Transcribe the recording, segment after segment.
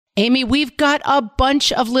Amy, we've got a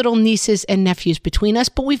bunch of little nieces and nephews between us,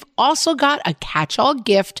 but we've also got a catch-all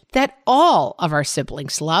gift that all of our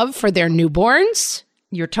siblings love for their newborns.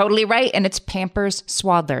 You're totally right, and it's Pampers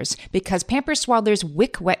Swaddlers, because Pampers Swaddlers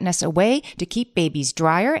wick wetness away to keep babies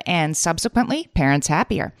drier and subsequently parents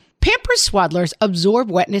happier. Pampers Swaddlers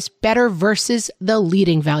absorb wetness better versus the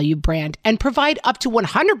leading value brand and provide up to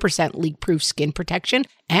 100% leak-proof skin protection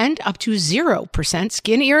and up to 0%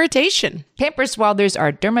 skin irritation. Pampers Swaddlers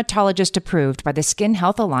are dermatologist approved by the Skin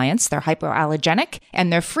Health Alliance. They're hypoallergenic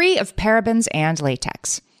and they're free of parabens and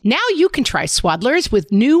latex. Now you can try Swaddlers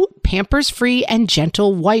with new Pampers-free and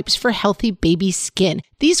gentle wipes for healthy baby skin.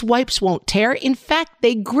 These wipes won't tear. In fact,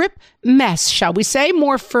 they grip mess, shall we say,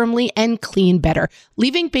 more firmly and clean better,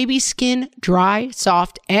 leaving baby skin dry,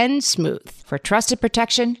 soft, and smooth. For trusted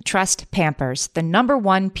protection, trust Pampers, the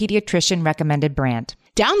 #1 pediatrician recommended brand.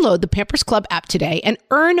 Download the Pampers Club app today and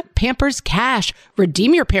earn Pampers Cash.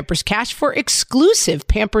 Redeem your Pampers Cash for exclusive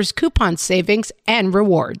Pampers coupon savings and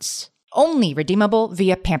rewards. Only redeemable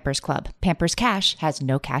via Pampers Club. Pampers Cash has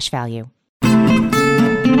no cash value.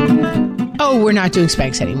 Oh, we're not doing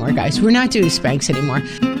Spanx anymore, guys. We're not doing Spanx anymore.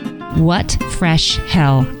 What fresh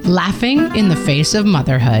hell? Laughing in the face of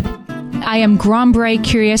motherhood. I am Grombre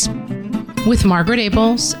Curious With Margaret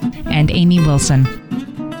Abels and Amy Wilson.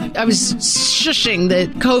 I was shushing the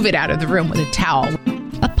COVID out of the room with a towel.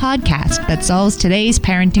 A podcast that solves today's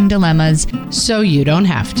parenting dilemmas So you don't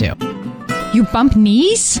have to. You bump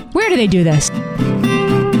knees? Where do they do this?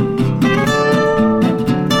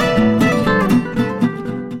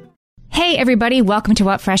 Hey, everybody. Welcome to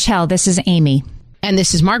What Fresh Hell. This is Amy. And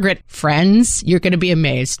this is Margaret. Friends, you're going to be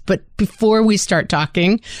amazed. But before we start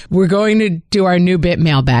talking, we're going to do our new bit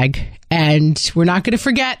mailbag. And we're not going to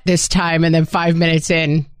forget this time and then 5 minutes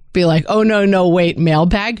in, be like, oh, no, wait,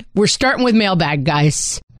 mailbag? We're starting with mailbag,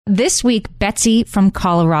 guys. This week, Betsy from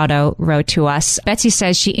Colorado wrote to us. Betsy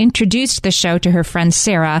says she introduced the show to her friend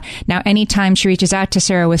Sarah. Now, anytime she reaches out to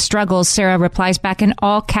Sarah with struggles, Sarah replies back in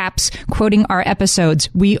all caps, quoting our episodes.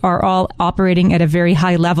 We are all operating at a very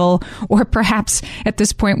high level, or perhaps at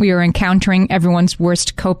this point we are encountering everyone's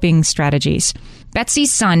worst coping strategies.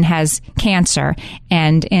 Betsy's son has cancer,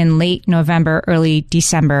 and in late November, early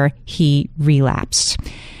December, he relapsed.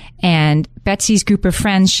 And Betsy's group of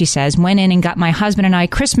friends, she says, went in and got my husband and I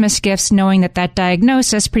Christmas gifts, knowing that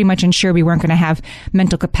diagnosis pretty much ensured we weren't going to have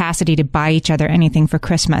mental capacity to buy each other anything for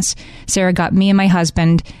Christmas. Sarah got me and my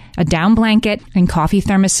husband a down blanket and coffee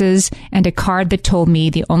thermoses and a card that told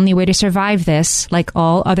me the only way to survive this, like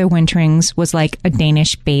all other winterings, was like a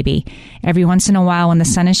Danish baby. Every once in a while when the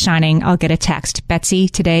sun is shining, I'll get a text. Betsy,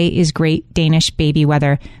 today is great Danish baby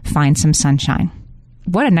weather. Find some sunshine.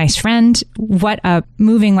 What a nice friend. What a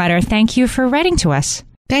moving letter. Thank you for writing to us.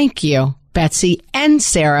 Thank you, Betsy and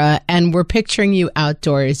Sarah. And we're picturing you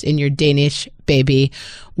outdoors in your Danish baby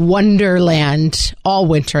wonderland all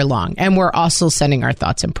winter long. And we're also sending our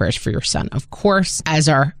thoughts and prayers for your son, of course, as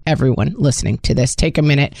are everyone listening to this. Take a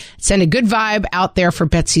minute, send a good vibe out there for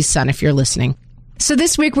Betsy's son if you're listening. So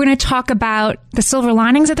this week, we're going to talk about the silver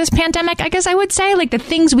linings of this pandemic, I guess I would say, like the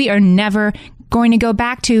things we are never going to go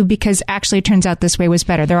back to because actually it turns out this way was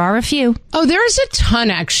better. There are a few. Oh, there's a ton,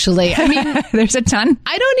 actually. I mean, there's a ton.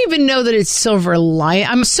 I don't even know that it's silver lining.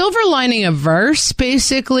 I'm silver lining averse,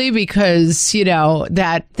 basically, because, you know,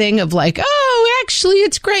 that thing of like, oh, actually,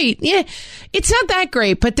 it's great. Yeah, it's not that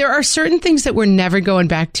great, but there are certain things that we're never going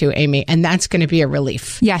back to, Amy, and that's going to be a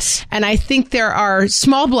relief. Yes. And I think there are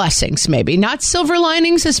small blessings, maybe, not silver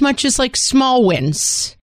linings as much as like small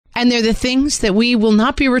wins. And they're the things that we will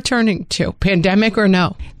not be returning to, pandemic or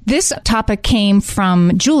no. This topic came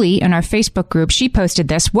from Julie in our Facebook group. She posted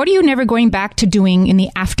this. What are you never going back to doing in the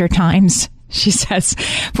after times? She says,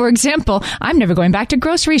 for example, I'm never going back to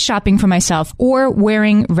grocery shopping for myself or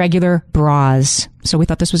wearing regular bras. So we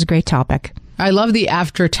thought this was a great topic. I love the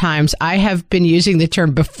after times. I have been using the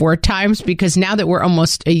term before times because now that we're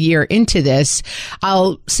almost a year into this,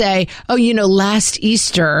 I'll say, oh, you know, last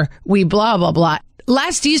Easter, we blah, blah, blah.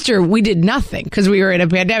 Last Easter, we did nothing because we were in a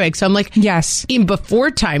pandemic. So I'm like, yes, in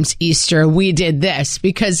before times Easter, we did this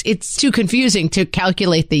because it's too confusing to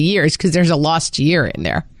calculate the years because there's a lost year in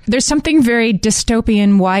there. There's something very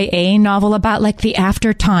dystopian YA novel about like the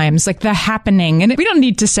after times, like the happening. And we don't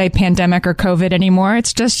need to say pandemic or COVID anymore.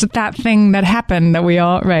 It's just that thing that happened that we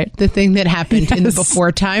all, right. The thing that happened in the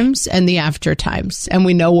before times and the after times. And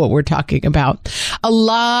we know what we're talking about. A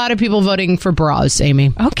lot of people voting for bras,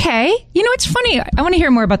 Amy. Okay. You know, it's funny. I want to hear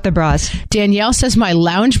more about the bras. Danielle says my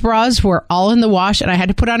lounge bras were all in the wash and I had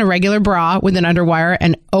to put on a regular bra with an underwire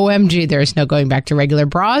and OMG, there's no going back to regular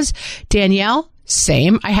bras. Danielle,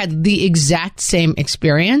 same. I had the exact same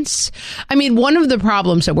experience. I mean, one of the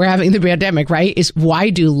problems that we're having in the pandemic, right, is why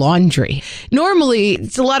do laundry? Normally,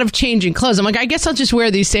 it's a lot of changing clothes. I'm like, I guess I'll just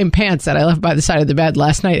wear these same pants that I left by the side of the bed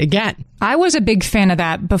last night again. I was a big fan of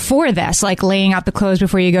that before this, like laying out the clothes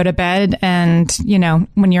before you go to bed. And, you know,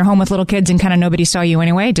 when you're home with little kids and kind of nobody saw you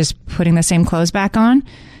anyway, just putting the same clothes back on.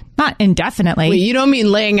 Not indefinitely. Wait, you don't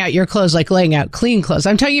mean laying out your clothes like laying out clean clothes.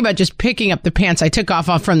 I'm talking about just picking up the pants I took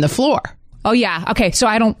off from the floor. Oh, yeah. Okay. So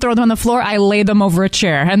I don't throw them on the floor. I lay them over a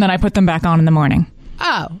chair and then I put them back on in the morning.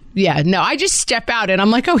 Oh, yeah. No, I just step out and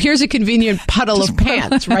I'm like, oh, here's a convenient puddle of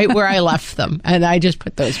pants right where I left them. And I just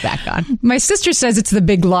put those back on. My sister says it's the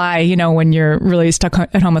big lie, you know, when you're really stuck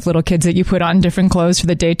at home with little kids that you put on different clothes for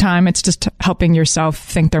the daytime. It's just helping yourself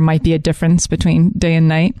think there might be a difference between day and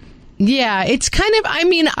night. Yeah, it's kind of, I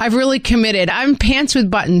mean, I've really committed. Pants with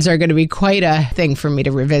buttons are going to be quite a thing for me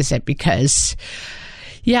to revisit because,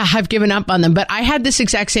 yeah, I've given up on them. But I had this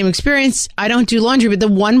exact same experience. I don't do laundry, but the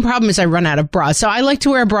one problem is I run out of bras. So I like to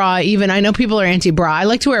wear a bra even, I know people are anti-bra. I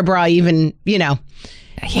like to wear a bra even, you know,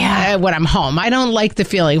 when I'm home. I don't like the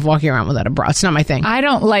feeling of walking around without a bra. It's not my thing. I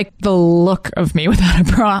don't like the look of me without a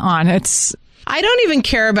bra on. I don't even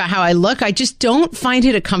care about how I look. I just don't find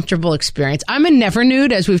it a comfortable experience. I'm a never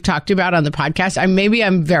nude, as we've talked about on the podcast. Maybe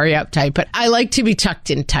I'm very uptight, but I like to be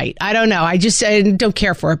tucked in tight. I don't know. I don't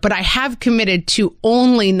care for it. But I have committed to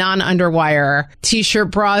only non-underwire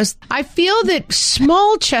t-shirt bras. I feel that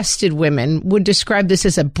small-chested women would describe this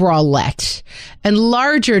as a bralette, and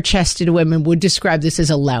larger-chested women would describe this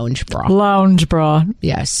as a lounge bra. Lounge bra.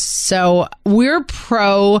 Yes. So we're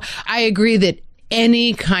I agree that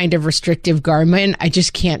any kind of restrictive garment, I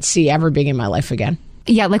just can't see ever being in my life again.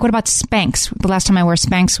 Yeah, like what about Spanx? The last time I wore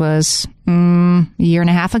Spanx was a year and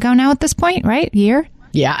a half ago now at this point, right? Year?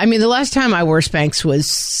 Yeah, I mean, the last time I wore Spanx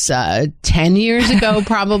was 10 years ago,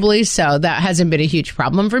 probably. So that hasn't been a huge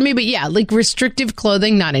problem for me. But yeah, like restrictive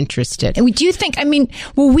clothing, not interested. Do you think,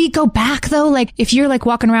 will we go back though? Like if you're like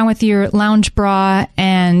walking around with your lounge bra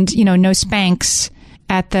and, you know, no Spanx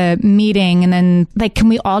at the meeting, and then like, can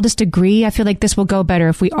we all just agree? I feel like this will go better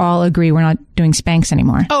if we all agree we're not doing Spanx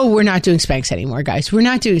anymore. Oh, we're not doing Spanx anymore, guys. We're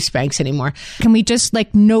not doing Spanx anymore. Can we just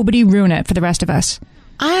like nobody ruin it for the rest of us?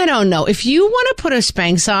 I don't know. If you want to put a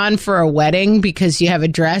Spanx on for a wedding because you have a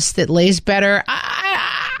dress that lays better,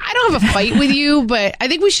 I don't have a fight with you, but I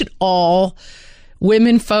think we should all,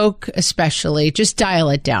 women folk especially, just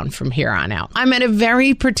dial it down from here on out. I'm at a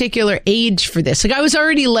very particular age for this. Like I was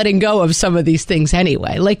already letting go of some of these things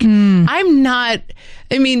anyway. Like I'm not,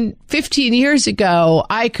 15 years ago,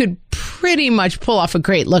 I could pretty much pull off a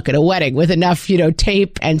great look at a wedding with enough, you know,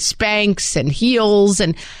 tape and Spanx and heels.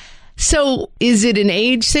 And so is it an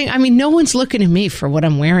age thing? No one's looking at me for what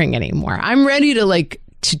I'm wearing anymore. I'm ready to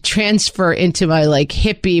transfer into my like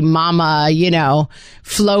hippie mama, you know,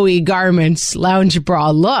 flowy garments, lounge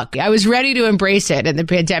bra look. I was ready to embrace it in the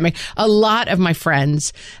pandemic. A lot of my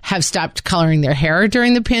friends have stopped coloring their hair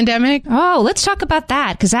during the pandemic. Oh, let's talk about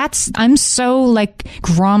that. Cause I'm so like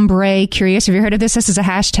grombre curious. Have you heard of this? This is a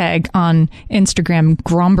hashtag on Instagram,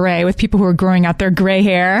 grombre, with people who are growing out their gray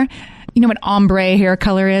hair. You know what ombre hair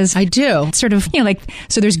color is? I do. It's sort of, you know, like,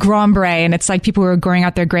 so there's grombre and it's like people who are growing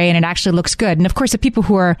out their gray and it actually looks good. And of course, the people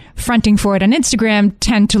who are fronting for it on Instagram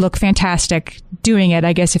tend to look fantastic doing it.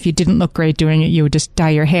 I guess if you didn't look great doing it, you would just dye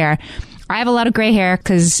your hair. I have a lot of gray hair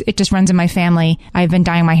because it just runs in my family. I've been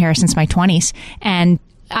dyeing my hair since my 20s. And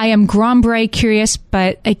I am grombre curious,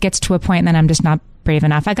 but it gets to a point and then I'm just not brave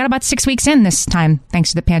enough. I got about 6 weeks in this time, thanks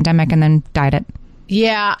to the pandemic, and then dyed it.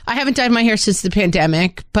 Yeah, I haven't dyed my hair since the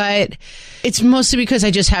pandemic, but it's mostly because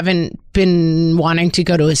I just haven't been wanting to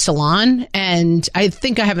go to a salon, and I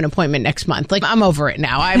think I have an appointment next month. Like, I'm over it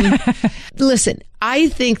now. Listen, I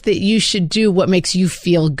think that you should do what makes you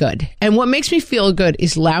feel good. And what makes me feel good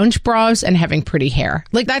is lounge bras and having pretty hair.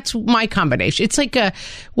 Like, that's my combination. It's like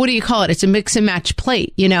what do you call it? It's a mix and match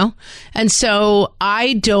plate, you know? And so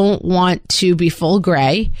I don't want to be full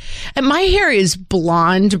gray. And my hair is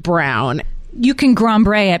blonde brown. You can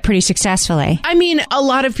grombre it pretty successfully. A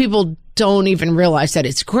lot of people don't even realize that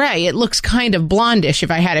it's gray. It looks kind of blondish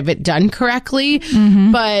if I had it done correctly.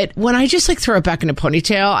 Mm-hmm. But when I just throw it back in a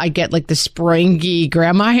ponytail, I get the springy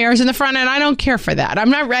grandma hairs in the front, and I don't care for that. I'm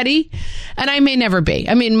not ready, and I may never be.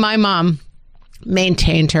 My mom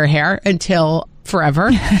maintained her hair until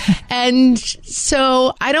forever. And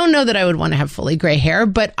so I don't know that I would want to have fully gray hair,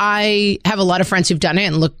 but I have a lot of friends who've done it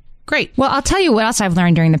and look great. Well, I'll tell you what else I've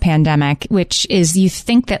learned during the pandemic, which is you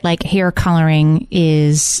think that hair coloring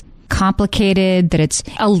is complicated, that it's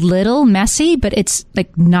a little messy, but it's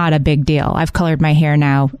not a big deal. I've colored my hair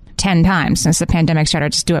now 10 times since the pandemic started. I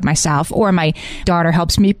just do it myself. Or my daughter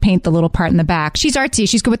helps me paint the little part in the back. She's artsy.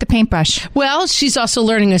 She's good with the paintbrush. Well, she's also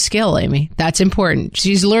learning a skill, Amy. That's important.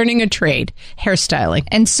 She's learning a trade, hairstyling.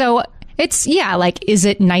 And so it's, like, is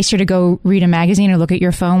it nicer to go read a magazine or look at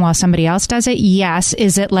your phone while somebody else does it? Yes.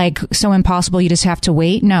 Is it like so impossible you just have to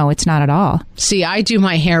wait? No, it's not at all. See, I do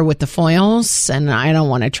my hair with the foils, and I don't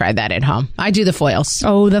want to try that at home. I do the foils.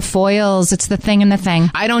 Oh, the foils. It's the thing and the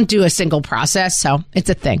thing. I don't do a single process, so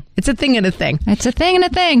it's a thing. It's a thing and a thing. It's a thing and a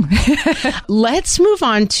thing. Let's move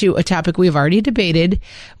on to a topic we've already debated.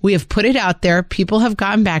 We have put it out there. People have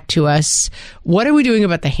gotten back to us. What are we doing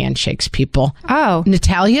about the handshakes, people? Oh.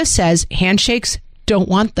 Natalia says handshakes, don't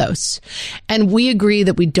want those. And we agree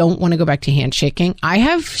that we don't want to go back to handshaking. I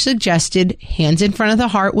have suggested hands in front of the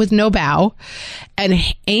heart with no bow. And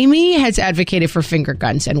Amy has advocated for finger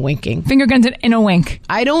guns and winking. Finger guns in a wink.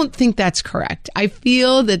 I don't think that's correct. I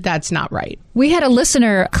feel that that's not right. We had a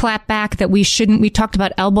listener clap back that we shouldn't. We talked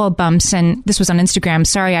about elbow bumps, and this was on Instagram.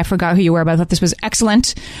 Sorry, I forgot who you were, but I thought this was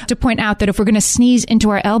excellent to point out that if we're going to sneeze into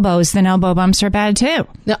our elbows, then elbow bumps are bad too.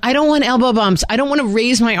 No, I don't want elbow bumps. I don't want to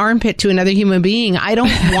raise my armpit to another human being. I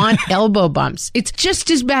don't want elbow bumps. It's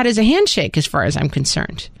just as bad as a handshake as far as I'm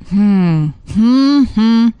concerned.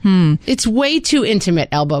 It's way too intimate,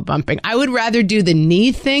 elbow bumping. I would rather do the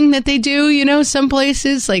knee thing that they do, some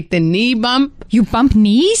places, like the knee bump. You bump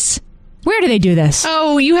knees? Where do they do this?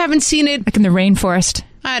 Oh, you haven't seen it? Like in the rainforest.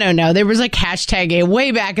 I don't know. There was like hashtag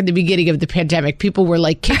way back at the beginning of the pandemic. People were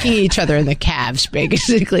like kicking each other in the calves,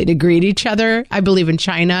 basically, to greet each other. I believe in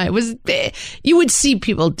China. It was, you would see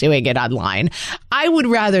people doing it online. I would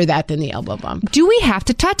rather that than the elbow bump. Do we have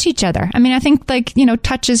to touch each other? I mean, I think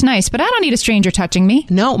touch is nice, but I don't need a stranger touching me.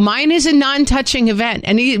 No, mine is a non-touching event.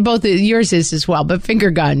 And both yours is as well. But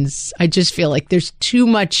finger guns, I just feel like there's too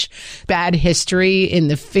much bad history in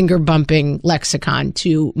the finger bumping lexicon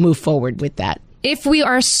to move forward with that. If we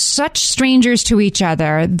are such strangers to each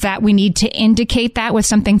other that we need to indicate that with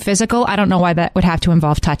something physical, I don't know why that would have to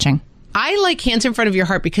involve touching. I like hands in front of your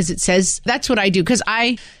heart because it says, that's what I do. Because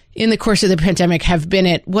I, in the course of the pandemic, have been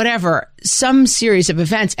at some series of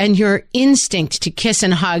events, and your instinct to kiss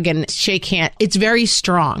and hug and shake hands, it's very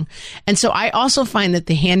strong. And so I also find that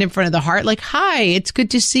the hand in front of the heart, like, hi, it's good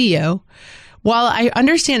to see you. While I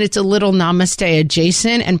understand it's a little namaste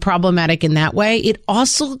adjacent and problematic in that way, it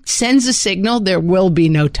also sends a signal there will be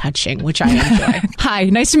no touching, which I enjoy. Hi,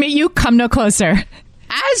 nice to meet you. Come no closer.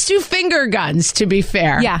 As do finger guns, to be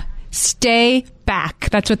fair. Yeah. Stay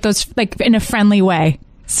back. That's what those, like, in a friendly way.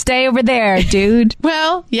 Stay over there, dude.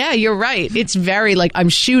 Well, yeah, you're right. It's very like, I'm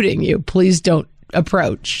shooting you. Please don't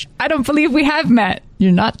approach. I don't believe we have met.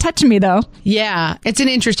 You're not touching me, though. Yeah, it's an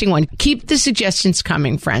interesting one. Keep the suggestions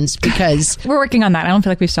coming, friends, because we're working on that. I don't feel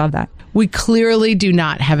like we've solved that. We clearly do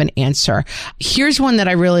not have an answer. Here's one that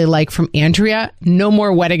I really like from Andrea. No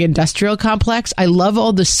more wedding industrial complex. I love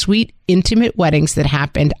all the sweet, intimate weddings that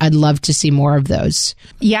happened. I'd love to see more of those.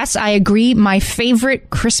 Yes, I agree. My favorite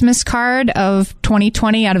Christmas card of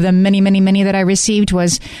 2020 out of the many, many, many that I received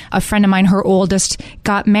was a friend of mine, her oldest,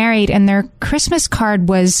 got married, and their Christmas card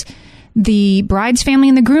was the bride's family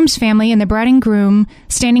and the groom's family, and the bride and groom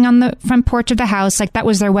standing on the front porch of the house. Like, that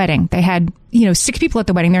was their wedding. They had, 6 people at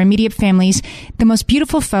the wedding, their immediate families, the most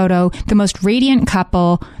beautiful photo, the most radiant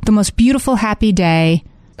couple, the most beautiful happy day.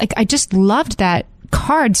 Like, I just loved that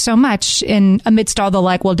card so much amidst all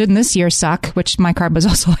the didn't this year suck, which my card was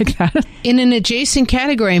also like that. In an adjacent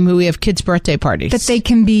category, we have kids' birthday parties. That they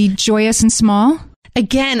can be joyous and small.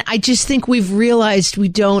 Again, I just think we've realized we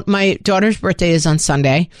don't. My daughter's birthday is on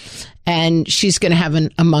Sunday, and she's going to have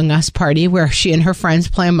an Among Us party where she and her friends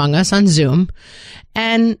play Among Us on Zoom,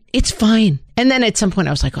 and it's fine. And then at some point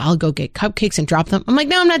I was like, I'll go get cupcakes and drop them. I'm like,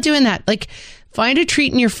 no, I'm not doing that. Like, find a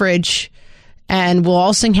treat in your fridge and we'll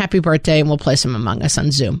all sing happy birthday and we'll play some Among Us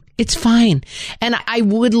on Zoom. It's fine. And I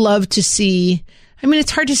would love to see,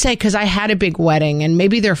 it's hard to say because I had a big wedding and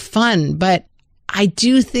maybe they're fun, but I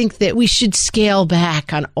do think that we should scale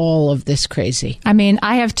back on all of this crazy.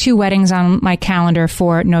 I have 2 weddings on my calendar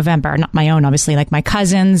for November. Not my own, obviously, like my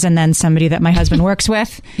cousins and then somebody that my husband works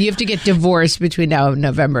with. You have to get divorced between now and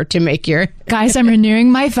November to make your... Guys, I'm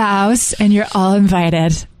renewing my vows and you're all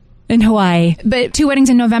invited in Hawaii. But 2 weddings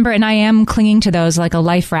in November, and I am clinging to those like a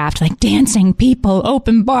life raft, like dancing, people,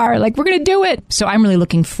 open bar, like we're going to do it. So I'm really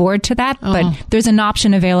looking forward to that. Oh. But there's an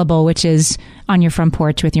option available, which is on your front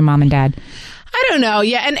porch with your mom and dad. I don't know.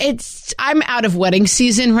 Yeah. And I'm out of wedding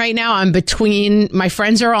season right now. I'm between, my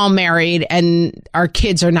friends are all married and our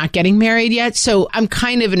kids are not getting married yet. So I'm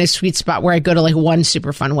kind of in a sweet spot where I go to like one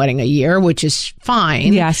super fun wedding a year, which is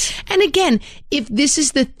fine. Yes. And again, if this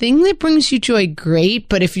is the thing that brings you joy, great.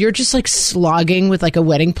 But if you're just like slogging with like a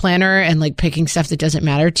wedding planner and like picking stuff that doesn't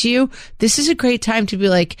matter to you, this is a great time to be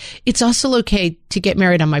like, it's also okay to get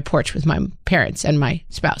married on my porch with my parents and my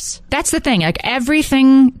spouse. That's the thing. Like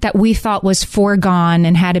everything that we thought was foregone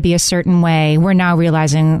and had to be a certain way, we're now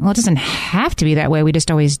realizing, well, it doesn't have to be that way. We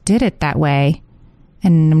just always did it that way.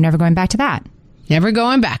 And I'm never going back to that. Never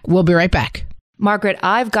going back. We'll be right back. Margaret,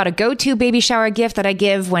 I've got a go-to baby shower gift that I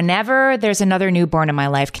give whenever there's another newborn in my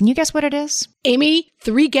life. Can you guess what it is? Amy,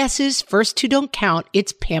 3 guesses. First 2 don't count.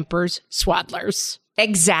 It's Pampers Swaddlers.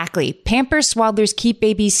 Exactly. Pampers Swaddlers keep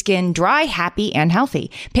baby's skin dry, happy, and healthy.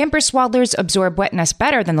 Pampers Swaddlers absorb wetness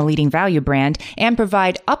better than the leading value brand and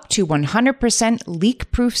provide up to 100%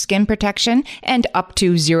 leak-proof skin protection and up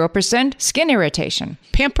to 0% skin irritation.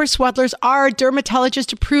 Pampers Swaddlers are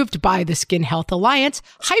dermatologist approved by the Skin Health Alliance,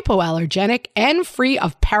 hypoallergenic, and free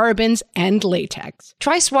of parabens and latex.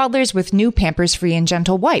 Try Swaddlers with new Pampers Free and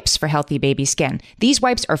Gentle wipes for healthy baby skin. These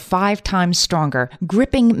wipes are 5 times stronger,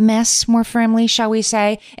 gripping mess more firmly, shall we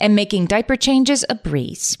say, and making diaper changes a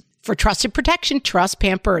breeze. For trusted protection, trust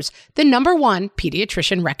Pampers, the #1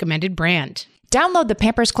 pediatrician recommended brand. Download the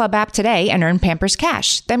Pampers Club app today and earn Pampers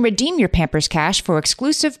Cash. Then redeem your Pampers Cash for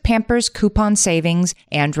exclusive Pampers coupon savings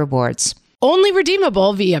and rewards. Only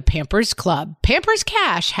redeemable via Pampers Club. Pampers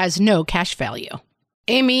Cash has no cash value.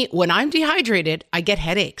 Amy, when I'm dehydrated, I get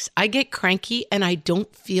headaches, I get cranky, and I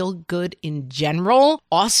don't feel good in general.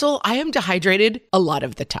 Also, I am dehydrated a lot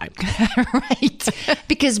of the time. Right.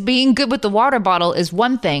 Because being good with the water bottle is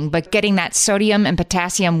one thing, but getting that sodium and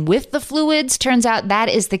potassium with the fluids, turns out that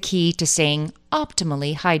is the key to staying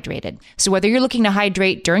optimally hydrated. So whether you're looking to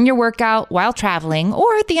hydrate during your workout, while traveling,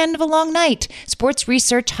 or at the end of a long night, Sports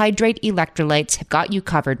Research Hydrate Electrolytes have got you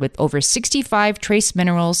covered with over 65 trace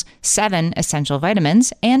minerals, 7 essential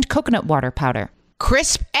vitamins, and coconut water powder.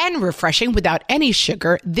 Crisp and refreshing without any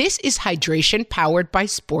sugar, this is hydration powered by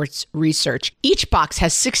Sports Research. Each box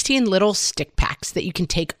has 16 little stick packs that you can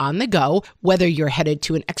take on the go, whether you're headed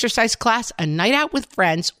to an exercise class, a night out with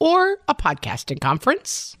friends, or a podcasting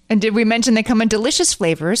conference. And did we mention they come in delicious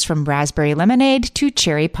flavors from raspberry lemonade to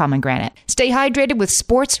cherry pomegranate? Stay hydrated with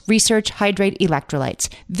Sports Research Hydrate Electrolytes.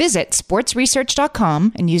 Visit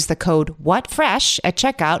sportsresearch.com and use the code WHATFRESH at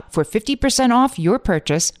checkout for 50% off your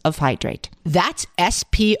purchase of Hydrate. That's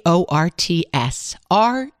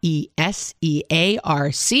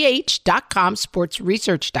SportsResearch.com,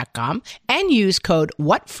 sportsresearch.com, and use code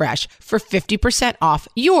WHATFRESH for 50% off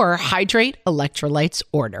your Hydrate Electrolytes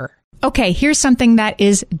order. Okay, here's something that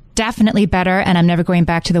is definitely better, and I'm never going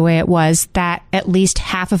back to the way it was, that at least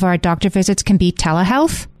half of our doctor visits can be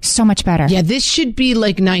telehealth. So much better. Yeah, this should be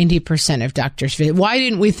like 90% of doctors' visits. Why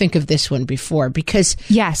didn't we think of this one before? Because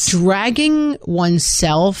yes, dragging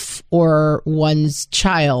oneself or one's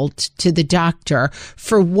child to the doctor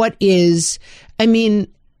for what is, I mean,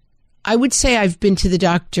 I would say I've been to the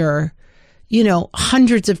doctor,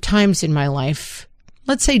 hundreds of times in my life.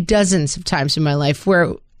 Let's say dozens of times in my life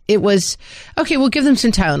where it was, okay, we'll give them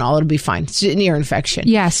some Tylenol. It'll be fine. It's an ear infection.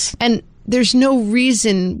 Yes. And there's no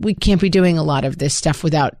reason we can't be doing a lot of this stuff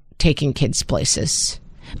without taking kids places.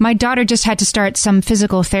 My daughter just had to start some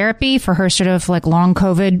physical therapy for her sort of like long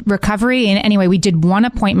COVID recovery. And anyway, we did one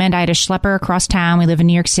appointment. I had to schlep her across town. We live in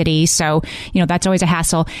New York City. So, that's always a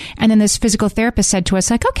hassle. And then this physical therapist said to us,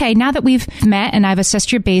 like, okay, now that we've met and I've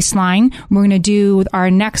assessed your baseline, we're going to do our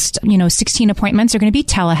next, 16 appointments are going to be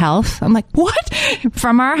telehealth. I'm like, what?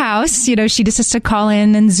 From our house. She just has to call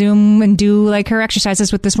in and Zoom and do like her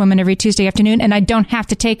exercises with this woman every Tuesday afternoon. And I don't have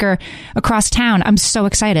to take her across town. I'm so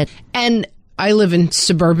excited. And I live in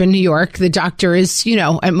suburban New York. The doctor is,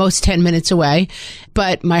 at most 10 minutes away.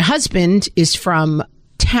 But my husband is from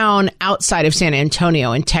town outside of San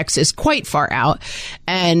Antonio in Texas, quite far out.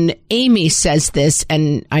 And Amy says this,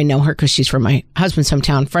 and I know her because she's from my husband's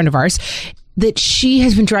hometown, friend of ours, that she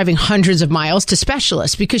has been driving hundreds of miles to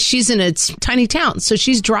specialists because she's in a tiny town. So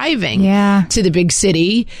she's driving to the big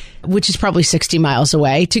city, which is probably 60 miles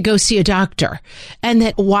away, to go see a doctor. And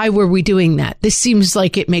that, why were we doing that? This seems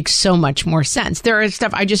like it makes so much more sense. There are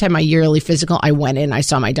stuff, I just had my yearly physical. I went in, I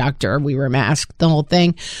saw my doctor. We were masked, the whole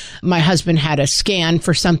thing. My husband had a scan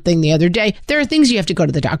for something the other day. There are things you have to go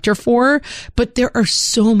to the doctor for, but there are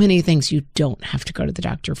so many things you don't have to go to the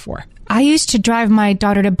doctor for. I used to drive my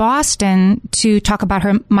daughter to Boston to talk about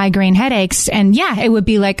her migraine headaches. And it would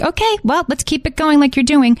be like, okay, well, let's keep it going like you're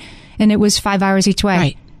doing. And it was 5 hours each way.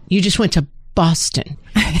 Right. You just went to Boston.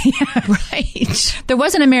 Right. There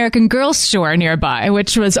was an American Girl store nearby,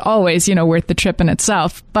 which was always, worth the trip in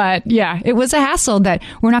itself. But yeah, it was a hassle that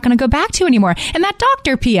we're not going to go back to anymore. And that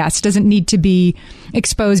doctor, P.S., doesn't need to be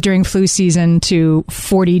exposed during flu season to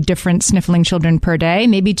 40 different sniffling children per day.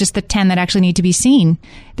 Maybe just the 10 that actually need to be seen.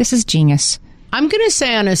 This is genius. I'm going to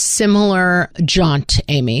say on a similar jaunt,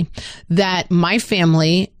 Amy, that my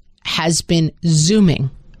family has been Zooming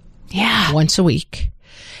once a week.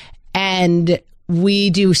 And we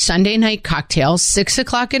do Sunday night cocktails,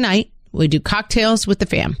 6:00 at night. We do cocktails with the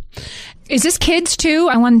fam. Is this kids too?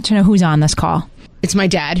 I want to know who's on this call. It's my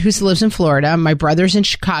dad, who lives in Florida, my brother's in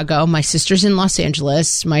Chicago, my sister's in Los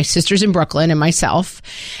Angeles, my sister's in Brooklyn, and myself.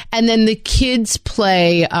 And then the kids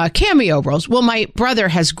play cameo roles. Well, my brother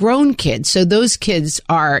has grown kids, so those kids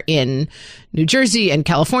are in New Jersey and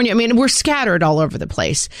California. I mean, we're scattered all over the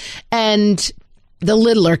place. And the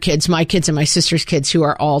littler kids, my kids and my sister's kids, who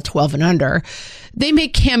are all 12 and under, they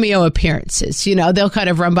make cameo appearances. They'll kind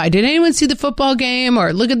of run by, did anyone see the football game?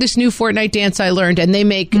 Or look at this new Fortnite dance I learned. And they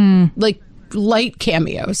make light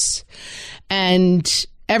cameos. And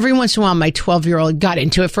every once in a while, my 12-year-old got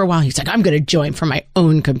into it for a while. He's like, I'm going to join from my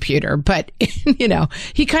own computer. But,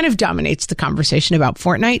 he kind of dominates the conversation about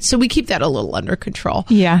Fortnite. So we keep that a little under control.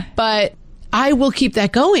 Yeah. But I will keep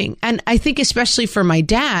that going. And I think especially for my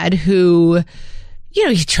dad, who,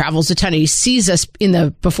 he travels a ton. He sees us in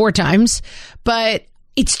the before times, but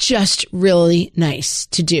it's just really nice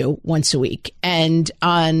to do once a week. And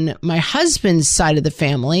on my husband's side of the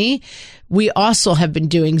family, we also have been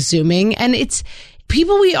doing Zooming, and it's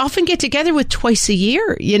people we often get together with twice a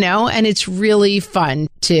year, and it's really fun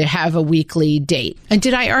to have a weekly date. And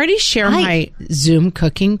did I already share my Zoom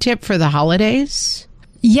cooking tip for the holidays?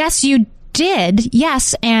 Yes, you did.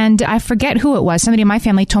 Yes. And I forget who it was. Somebody in my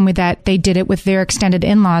family told me that they did it with their extended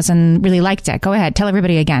in-laws and really liked it. Go ahead. Tell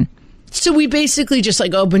everybody again. So we basically just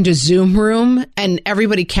opened a Zoom room, and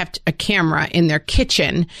everybody kept a camera in their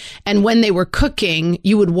kitchen. And when they were cooking,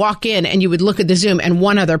 you would walk in and you would look at the Zoom, and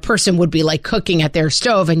one other person would be cooking at their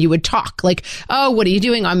stove, and you would talk oh, what are you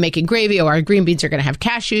doing? I'm making gravy, or our green beans are going to have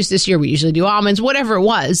cashews this year. We usually do almonds, whatever it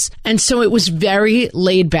was. And so it was very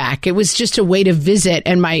laid back. It was just a way to visit.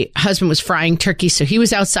 And my husband was frying turkey, so he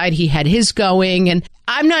was outside. He had his going. And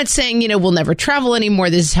I'm not saying, we'll never travel anymore.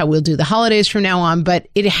 This is how we'll do the holidays from now on. But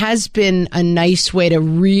it has been a nice way to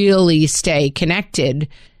really stay connected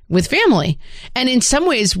with family. And in some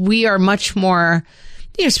ways, we are much more,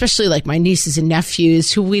 especially my nieces and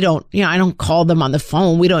nephews, who we don't, I don't call them on the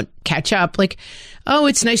phone. We don't catch up. Oh,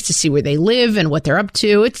 it's nice to see where they live and what they're up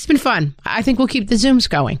to. It's been fun. I think we'll keep the Zooms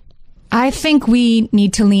going. I think we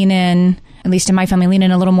need to lean in, at least in my family, lean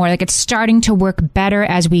in a little more. It's starting to work better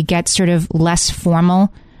as we get sort of less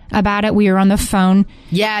formal about it. We were on the phone.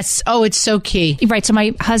 Yes. Oh, it's so key. Right. So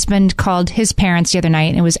my husband called his parents the other night,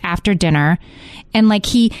 and it was after dinner. And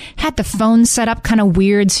he had the phone set up kind of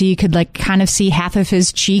weird, so you could kind of see half of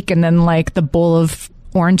his cheek and then the bowl of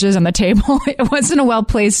oranges on the table. It wasn't a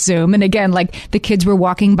well-placed Zoom. And again, the kids were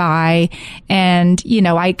walking by, and,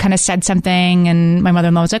 I kind of said something, and my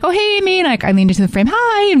mother-in-law was like, oh, hey, Amy. And I leaned into the frame.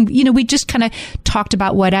 Hi. And, we just kind of talked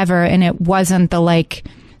about whatever. And it wasn't the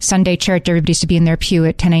Sunday church, everybody used to be in their pew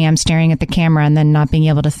at 10 a.m. staring at the camera and then not being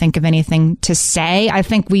able to think of anything to say. I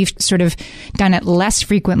think we've sort of done it less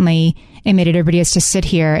frequently and made it everybody has to sit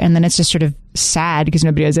here, and then it's just sort of sad because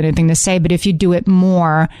nobody has anything to say. But if you do it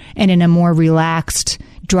more and in a more relaxed,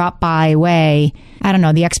 drop-by way, I don't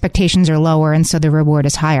know, the expectations are lower, and so the reward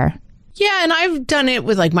is higher. Yeah, and I've done it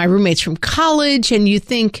with my roommates from college, and you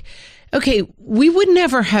think, okay, we would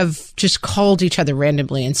never have just called each other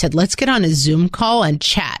randomly and said, let's get on a Zoom call and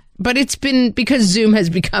chat. But it's been, because Zoom has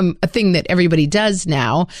become a thing that everybody does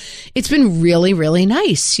now, it's been really, really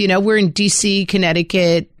nice. We're in DC,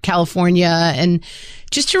 Connecticut, California, and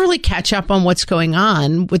just to really catch up on what's going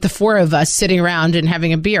on with the four of us sitting around and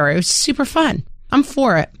having a beer. It was super fun. I'm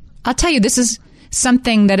for it. I'll tell you, this is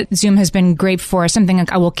something that Zoom has been great for, something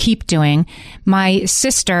I will keep doing. My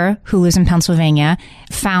sister, who lives in Pennsylvania,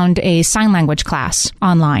 found a sign language class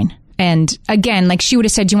online. And again, she would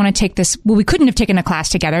have said, do you want to take this? Well, we couldn't have taken a class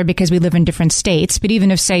together because we live in different states. But even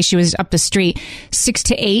if, say, she was up the street 6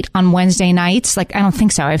 to 8 on Wednesday nights, I don't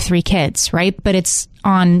think so. I have 3 kids, right? But it's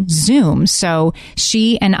on Zoom. So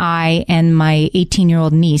she and I and my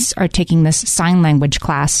 18-year-old niece are taking this sign language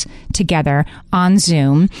class together on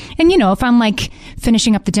Zoom. And, if I'm like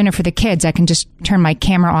finishing up the dinner for the kids, I can just turn my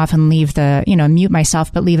camera off and leave mute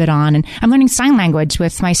myself, but leave it on. And I'm learning sign language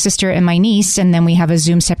with my sister and my niece. And then we have a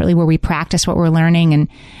Zoom separately where we practice what we're learning. And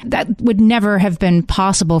that would never have been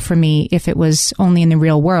possible for me if it was only in the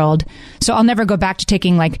real world. So I'll never go back to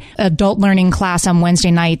taking like adult learning class on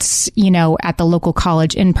Wednesday nights, at the local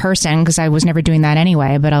college in person, because I was never doing that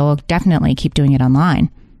anyway, but I will definitely keep doing it online.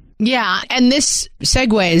 Yeah. And this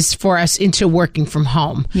segues for us into working from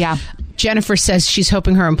home. Yeah. Jennifer says she's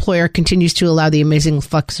hoping her employer continues to allow the amazing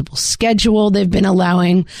flexible schedule they've been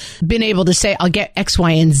able to say, I'll get X,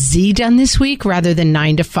 Y, and Z done this week rather than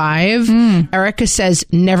 9 to 5. Erica says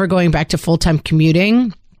never going back to full-time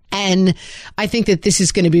commuting. And I think that this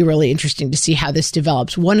is going to be really interesting to see how this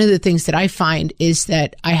develops. One of the things that I find is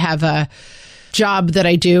that I have a job that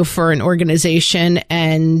I do for an organization,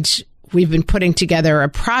 and we've been putting together a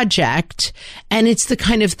project, and it's the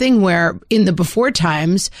kind of thing where in the before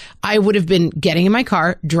times, I would have been getting in my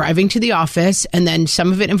car, driving to the office, and then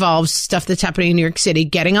some of it involves stuff that's happening in New York City,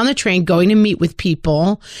 getting on the train, going to meet with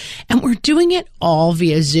people, and we're doing it all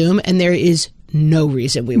via Zoom, and there is no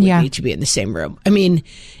reason we would need to be in the same room. I mean,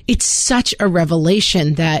 it's such a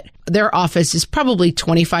revelation that their office is probably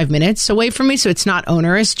 25 minutes away from me, so it's not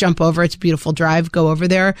onerous. Jump over. It's a beautiful drive. Go over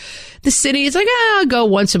there. The city is like, I'll go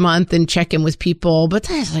once a month and check in with people. But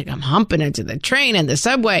it's like I'm humping into the train and the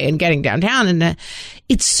subway and getting downtown. And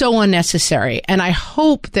it's so unnecessary. And I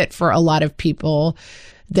hope that for a lot of people,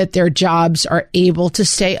 that their jobs are able to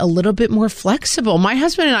stay a little bit more flexible. My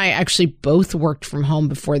husband and I actually both worked from home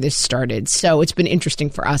before this started. So it's been interesting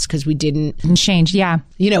for us because we didn't change. Yeah.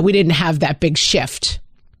 We didn't have that big shift.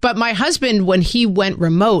 But my husband, when he went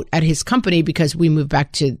remote at his company, because we moved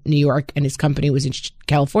back to New York and his company was in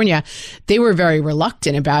California, they were very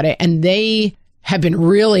reluctant about it. And they have been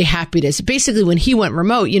really happy to, basically when he went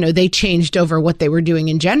remote, they changed over what they were doing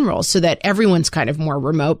in general so that everyone's kind of more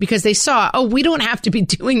remote because they saw, we don't have to be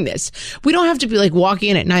doing this. We don't have to be like walking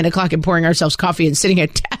in at 9 o'clock and pouring ourselves coffee and sitting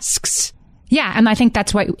at desks. Yeah. And I think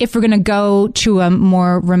that's why if we're going to go to a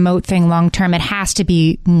more remote thing long term, it has to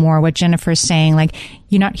be more what Jennifer's saying. Like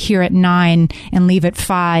you're not here at 9 and leave at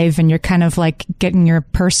 5 and you're kind of like getting your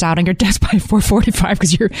purse out on your desk by 4:45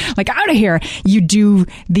 because you're like out of here. You do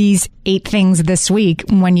these 8 things this week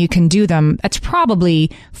when you can do them. That's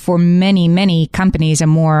probably for many, many companies a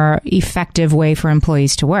more effective way for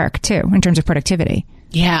employees to work too in terms of productivity.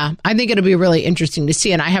 Yeah, I think it'll be really interesting to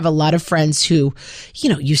see. And I have a lot of friends who,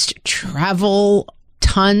 used to travel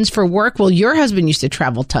tons for work. Well, your husband used to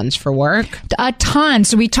travel tons for work. A ton.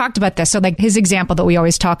 So we talked about this. So like his example that we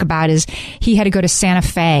always talk about is he had to go to Santa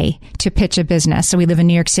Fe to pitch a business. So we live in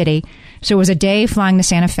New York City. So it was a day flying to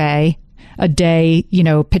Santa Fe, a day,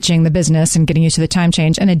 pitching the business and getting used to the time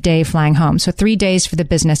change, and a day flying home. So 3 days for the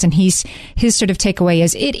business. And his sort of takeaway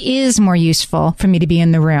is it is more useful for me to be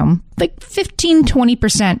in the room, like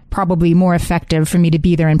 15-20% probably more effective for me to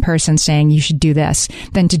be there in person saying you should do this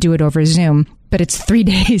than to do it over Zoom. But it's 3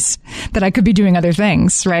 days that I could be doing other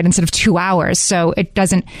things, right? Instead of 2 hours. So it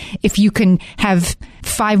doesn't, if you can have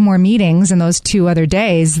 5 more meetings in those 2 other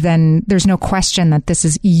days, then there's no question that this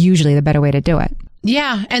is usually the better way to do it.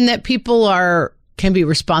 Yeah. And that people can be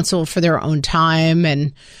responsible for their own time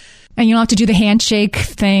and you don't have to do the handshake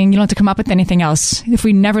thing. You don't have to come up with anything else. If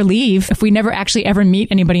we never leave, if we never actually ever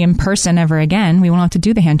meet anybody in person ever again, we won't have to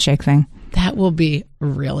do the handshake thing. That will be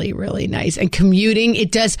really, really nice. And commuting,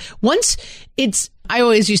 I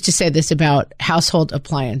always used to say this about household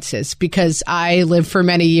appliances because I lived for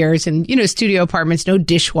many years in, studio apartments, no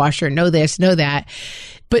dishwasher, no this, no that.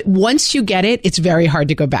 But once you get it, it's very hard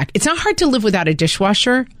to go back. It's not hard to live without a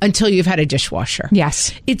dishwasher until you've had a dishwasher.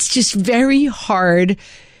 Yes. It's just very hard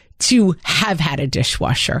to have had a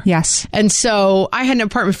dishwasher. Yes. And so I had an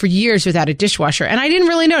apartment for years without a dishwasher and I didn't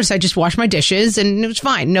really notice. I just washed my dishes and it was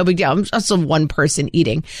fine. No big deal. I'm also one person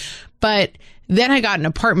eating. But then I got an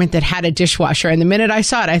apartment that had a dishwasher. And the minute I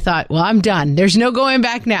saw it, I thought, well, I'm done. There's no going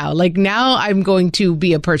back now. Like now I'm going to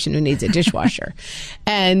be a person who needs a dishwasher.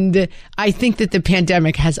 And I think that the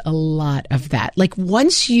pandemic has a lot of that. Like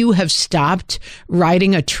once you have stopped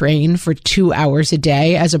riding a train for 2 hours a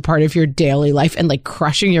day as a part of your daily life and like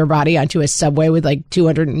crushing your body onto a subway with like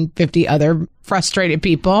 250 other frustrated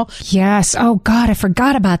people. Yes. Oh God, I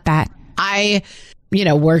forgot about that. I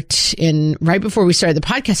worked right before we started the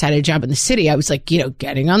podcast, I had a job in the city. I was like,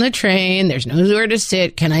 getting on the train. There's nowhere to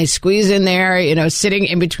sit. Can I squeeze in there? Sitting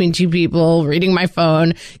in between 2 people, reading my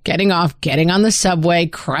phone, getting off, getting on the subway,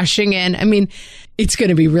 crushing in. I mean, it's going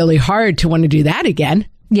to be really hard to want to do that again.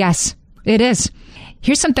 Yes, it is.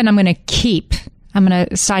 Here's something I'm going to keep. I'm going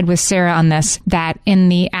to side with Sarah on this, that in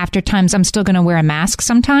the after times, I'm still going to wear a mask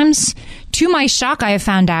sometimes. To my shock, I have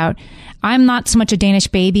found out I'm not so much a Danish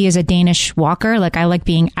baby as a Danish walker. Like, I like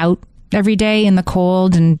being out every day in the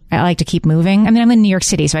cold, and I like to keep moving. I mean, I'm in New York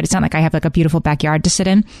City, so it's not like I have like a beautiful backyard to sit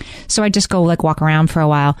in. So I just go like walk around for a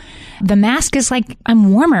while. The mask is like,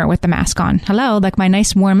 I'm warmer with the mask on. Hello, like my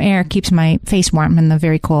nice warm air keeps my face warm in the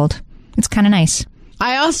very cold. It's kind of nice.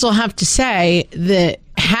 I also have to say that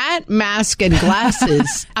hat, mask, and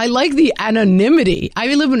glasses, I like the anonymity.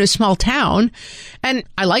 I live in a small town, and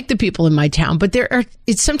I like the people in my town, but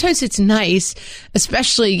sometimes it's nice,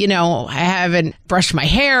 especially, you know, I haven't brushed my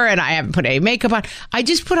hair and I haven't put any makeup on. I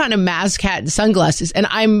just put on a mask, hat, and sunglasses, and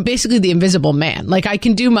I'm basically the invisible man. Like, I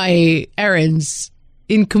can do my errands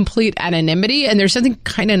in complete anonymity, and there's something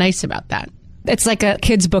kind of nice about that. It's like a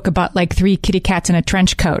kid's book about like 3 kitty cats in a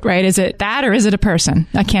trench coat, right? Is it that or is it a person?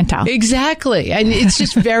 I can't tell. Exactly. And it's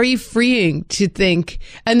just very freeing to think.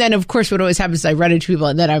 And then, of course, what always happens is I run into people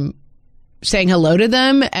and then I'm saying hello to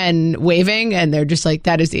them and waving, and they're just like,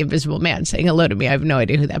 that is the invisible man saying hello to me. I have no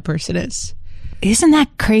idea who that person is. Isn't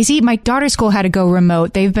that crazy? My daughter's school had to go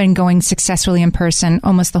remote. They've been going successfully in person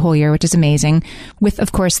almost the whole year, which is amazing, with,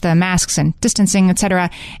 of course, the masks and distancing, etc.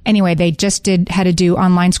 Anyway, they just had to do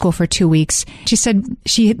online school for 2 weeks. She said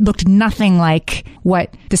she looked nothing like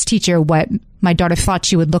what my daughter thought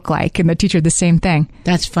she would look like, and the teacher the same thing.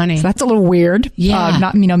 That's funny. So that's a little weird. Yeah.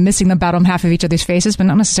 Not, missing the bottom half of each other's faces, but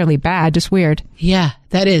not necessarily bad, just weird. Yeah,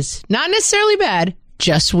 that is. Not necessarily bad,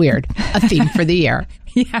 just weird. A theme for the year.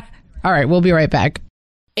 Yeah. All right, we'll be right back.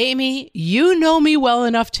 Amy, you know me well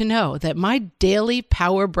enough to know that my daily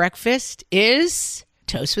power breakfast is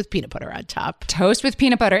toast with peanut butter on top. Toast with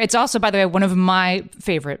peanut butter. It's also, by the way, one of my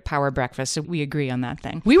favorite power breakfasts. So we agree on that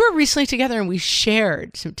thing. We were recently together and we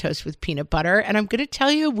shared some toast with peanut butter. And I'm going to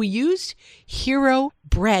tell you, we used Hero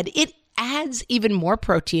bread. It adds even more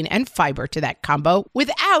protein and fiber to that combo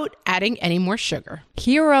without adding any more sugar.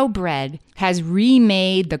 Hero bread has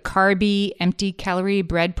remade the carby, empty-calorie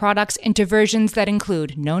bread products into versions that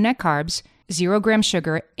include no net carbs, 0-gram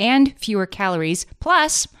sugar, and fewer calories,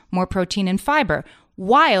 plus more protein and fiber,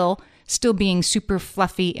 while still being super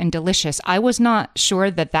fluffy and delicious. I was not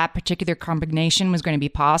sure that particular combination was going to be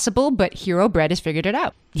possible, but Hero Bread has figured it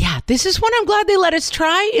out. Yeah, this is one I'm glad they let us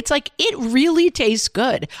try. It's like, it really tastes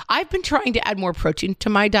good. I've been trying to add more protein to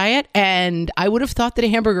my diet, and I would have thought that a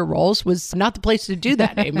hamburger rolls was not the place to do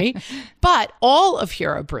that, Amy. But all of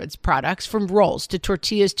Hero Bread's products, from rolls to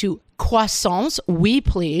tortillas to croissants, we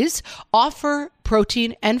please, offer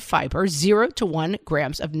protein and fiber, 0 to 1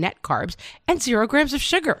 grams of net carbs, and 0 grams of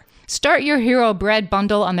sugar. Start your Hero Bread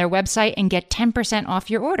bundle on their website and get 10% off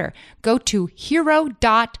your order. Go to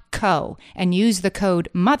hero.co and use the code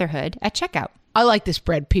motherhood at checkout. I like this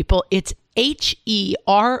bread, people. It's HERO.co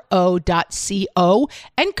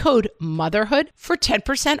and code motherhood for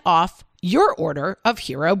 10% off your order of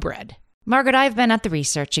Hero Bread. Margaret, I've been at the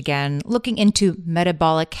research again, looking into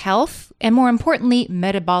metabolic health and, more importantly,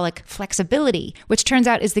 metabolic flexibility, which turns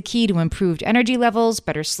out is the key to improved energy levels,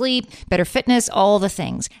 better sleep, better fitness, all the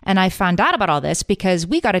things. And I found out about all this because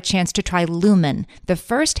we got a chance to try Lumen, the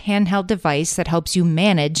first handheld device that helps you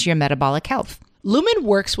manage your metabolic health. Lumen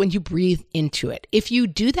works when you breathe into it. If you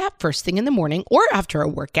do that first thing in the morning or after a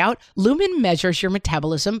workout, Lumen measures your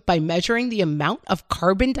metabolism by measuring the amount of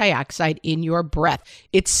carbon dioxide in your breath.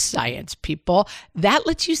 It's science, people. That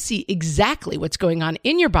lets you see exactly what's going on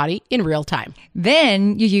in your body in real time.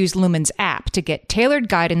 Then you use Lumen's app to get tailored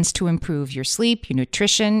guidance to improve your sleep, your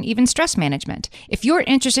nutrition, even stress management. If you're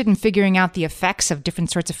interested in figuring out the effects of different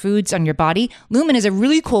sorts of foods on your body, Lumen is a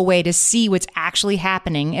really cool way to see what's actually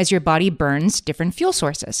happening as your body burns different fuel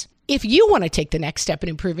sources. If you want to take the next step in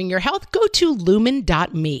improving your health, go to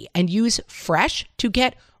lumen.me and use FRESH to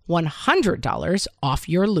get $100 off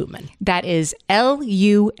your Lumen. That is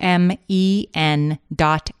LUMEN.ME.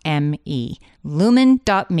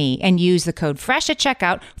 Lumen.me, and use the code FRESH at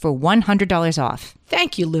checkout for $100 off.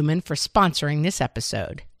 Thank you, Lumen, for sponsoring this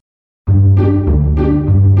episode.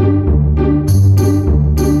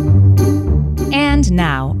 And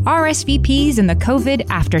now, RSVPs in the COVID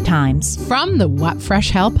after times. From the What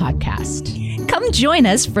Fresh Hell podcast. Come join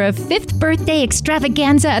us for a 5th birthday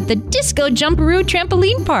extravaganza at the Disco Jumperoo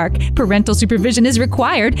Trampoline Park. Parental supervision is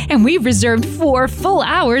required, and we've reserved 4 full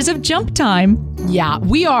hours of jump time. Yeah,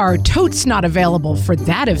 we are totes not available for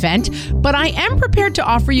that event, but I am prepared to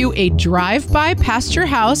offer you a drive-by past your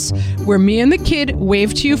house where me and the kid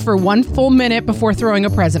wave to you for 1 full minute before throwing a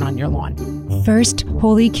present on your lawn. First,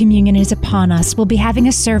 Holy Communion is upon us. We'll be having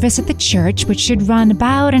a service at the church, which should run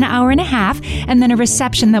about an hour and a half, and then a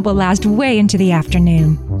reception that will last way into the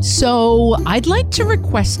afternoon. So I'd like to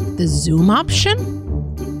request the Zoom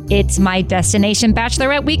option. It's my destination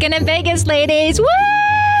bachelorette weekend in Vegas, ladies.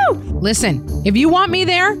 Woo! Listen, if you want me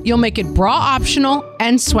there, you'll make it bra optional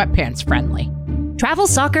and sweatpants friendly. Travel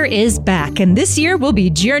Soccer is back, and this year we'll be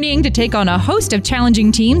journeying to take on a host of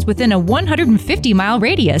challenging teams within a 150-mile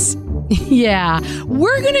radius. Yeah,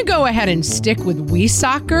 we're going to go ahead and stick with Wii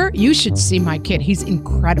Soccer. You should see my kid. He's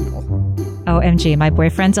incredible. OMG, my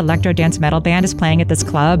boyfriend's electro dance metal band is playing at this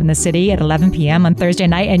club in the city at 11 p.m. on Thursday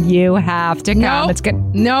night, and you have to come. No, it's good.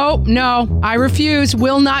 No, I refuse.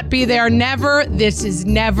 Will not be there. Never. This is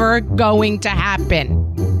never going to happen.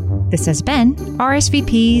 This has been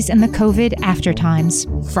RSVPs and the COVID Aftertimes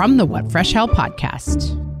from the What Fresh Hell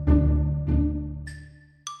podcast.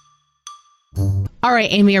 All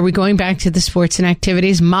right, Amy, are we going back to the sports and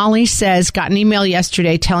activities? Molly says, got an email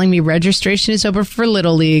yesterday telling me registration is over for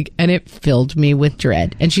Little League, and it filled me with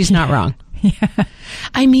dread. And she's not wrong. Yeah.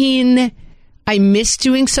 I mean, I miss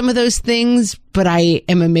doing some of those things, but I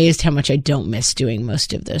am amazed how much I don't miss doing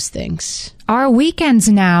most of those things. Our weekends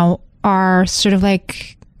now are sort of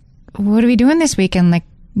like, what are we doing this weekend? Like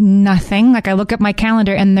nothing. Like I look at my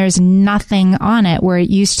calendar and there's nothing on it, where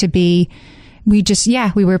it used to be we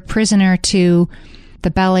were prisoner to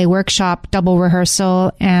the ballet workshop, double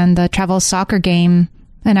rehearsal, and the travel soccer game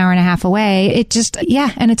an hour and a half away.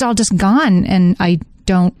 And it's all just gone. And I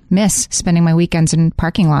don't miss spending my weekends in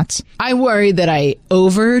parking lots. I worry that I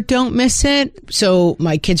don't miss it. So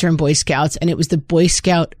my kids are in Boy Scouts, and it was the Boy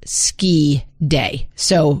Scout ski day.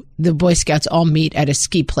 So the Boy Scouts all meet at a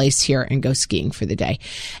ski place here and go skiing for the day.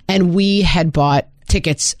 And we had bought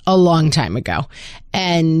tickets a long time ago.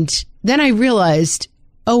 And then I realized,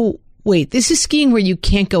 oh, wait, this is skiing where you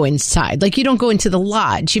can't go inside. Like, you don't go into the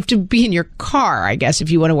lodge. You have to be in your car, I guess, if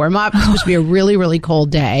you want to warm up. It's supposed to be a really, really cold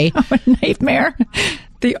day. Oh, a nightmare.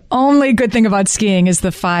 The only good thing about skiing is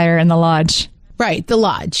the fire in the lodge. Right, the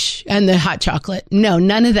lodge and the hot chocolate. No,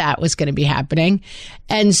 none of that was going to be happening.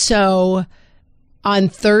 And so on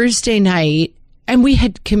Thursday night, and we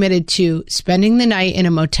had committed to spending the night in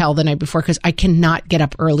a motel the night before, because I cannot get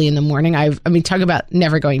up early in the morning. Talk about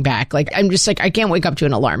never going back. Like, I'm just like, I can't wake up to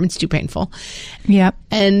an alarm. It's too painful. Yep.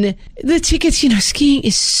 And the tickets, skiing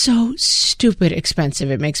is so stupid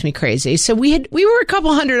expensive. It makes me crazy. So we were a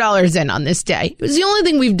couple $100 in on this day. It was the only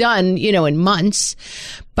thing we've done, in months.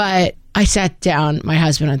 But I sat down, my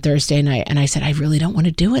husband, on Thursday night, and I said, I really don't want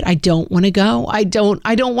to do it. I don't want to go. I don't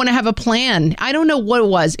want to have a plan. I don't know what it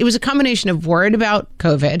was. It was a combination of worried about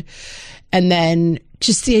COVID and then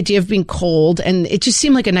just the idea of being cold. And it just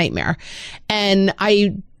seemed like a nightmare. And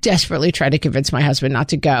I desperately tried to convince my husband not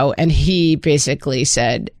to go. And he basically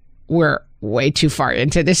said, we're way too far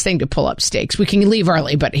into this thing to pull up stakes. We can leave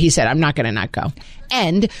early, but he said, I'm not going to not go.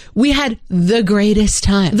 And we had the greatest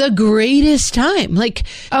time. Like,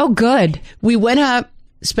 oh, good. We went up,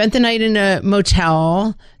 spent the night in a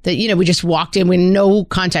motel that, we just walked in with no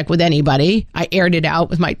contact with anybody. I aired it out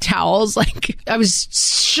with my towels. Like, I was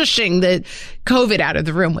shushing the COVID out of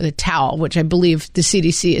the room with a towel, which I believe the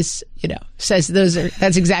CDC is, says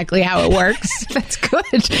that's exactly how it works. That's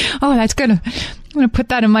good. Oh, that's good. I'm going to put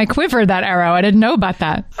that in my quiver, that arrow. I didn't know about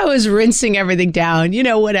that. I was rinsing everything down,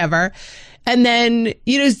 whatever. And then,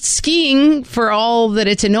 skiing, for all that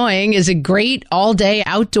it's annoying, is a great all-day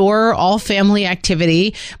outdoor, all-family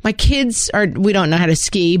activity. My kids we don't know how to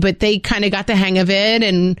ski, but they kind of got the hang of it,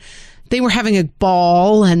 and they were having a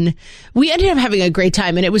ball, and we ended up having a great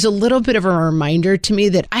time. And it was a little bit of a reminder to me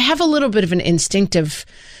that I have a little bit of an instinct of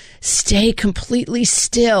stay completely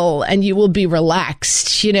still and you will be relaxed,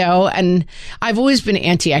 and I've always been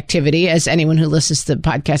anti-activity, as anyone who listens to the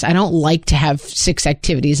podcast. I don't like to have 6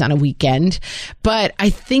 activities on a weekend, but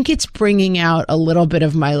I think it's bringing out a little bit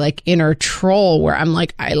of my inner troll, where I'm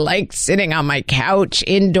like, I like sitting on my couch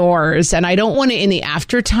indoors, and I don't want to in the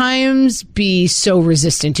after times be so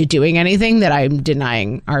resistant to doing anything that I'm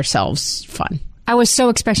denying ourselves fun. I was so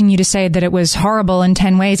expecting you to say that it was horrible in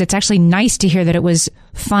 10 ways. It's actually nice to hear that it was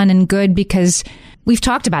fun and good, because we've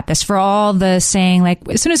talked about this for all the saying,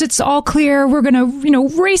 as soon as it's all clear, we're going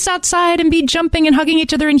to, race outside and be jumping and hugging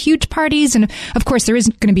each other in huge parties. And of course, there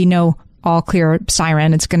isn't going to be no all clear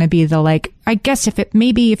siren. It's going to be the I guess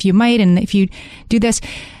if you might, and if you do this,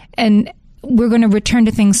 and we're going to return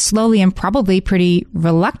to things slowly and probably pretty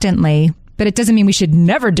reluctantly. But it doesn't mean we should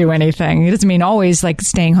never do anything. It doesn't mean always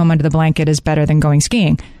staying home under the blanket is better than going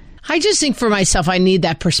skiing. I just think for myself, I need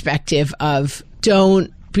that perspective of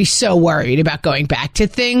don't be so worried about going back to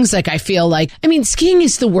things. I feel skiing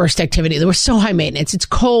is the worst activity. They were so high maintenance. It's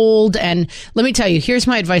cold. And let me tell you, here's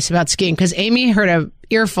my advice about skiing, because Amy heard an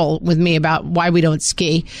earful with me about why we don't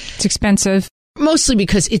ski. It's expensive. Mostly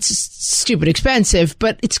because it's stupid expensive,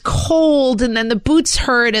 but it's cold and then the boots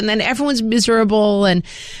hurt and then everyone's miserable. And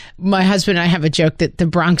my husband and I have a joke that the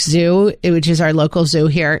Bronx Zoo, which is our local zoo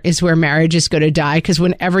here, is where marriage is going to die. Because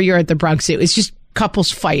whenever you're at the Bronx Zoo, it's just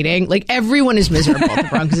couples fighting. Like everyone is miserable at the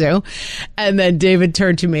Bronx Zoo. And then David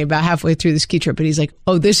turned to me about halfway through the ski trip and he's like,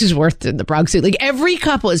 oh, this is worth it, the Bronx Zoo. Like every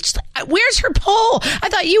couple is just like, where's her pole? I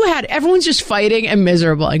thought you had. Everyone's just fighting and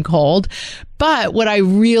miserable and cold. But what I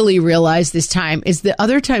really realized this time is the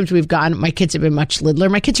other times we've gone, my kids have been much littler.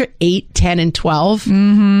 My kids are 8, 10, and 12.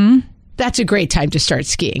 Mm-hmm. That's a great time to start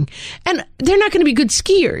skiing. And they're not going to be good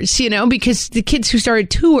skiers, because the kids who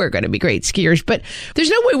started 2 are going to be great skiers. But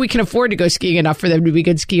there's no way we can afford to go skiing enough for them to be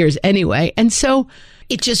good skiers anyway. And so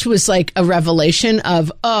it just was like a revelation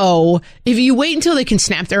of, if you wait until they can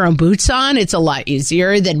snap their own boots on, it's a lot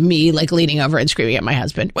easier than me like leaning over and screaming at my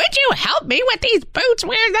husband, would you help me with these boots?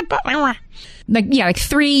 Where's the boot? Like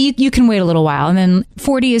 3, you can wait a little while. And then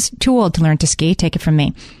 40 is too old to learn to ski. Take it from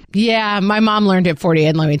me. Yeah, my mom learned at 40,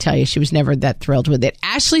 and let me tell you, she was never that thrilled with it.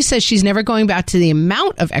 Ashley says she's never going back to the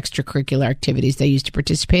amount of extracurricular activities they used to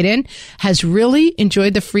participate in, has really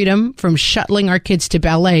enjoyed the freedom from shuttling our kids to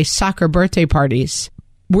ballet, soccer, birthday parties.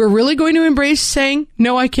 We're really going to embrace saying,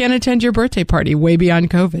 no, I can't attend your birthday party, way beyond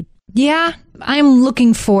COVID. Yeah, I'm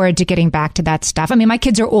looking forward to getting back to that stuff. I mean, my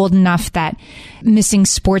kids are old enough that missing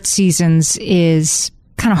sports seasons is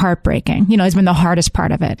kind of heartbreaking. It's been the hardest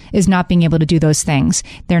part of it, is not being able to do those things.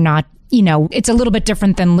 They're not, it's a little bit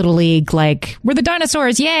different than Little League, like, we're the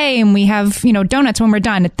dinosaurs, yay, and we have, donuts when we're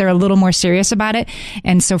done. They're a little more serious about it.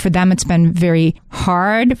 And so for them, it's been very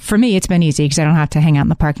hard. For me, it's been easy because I don't have to hang out in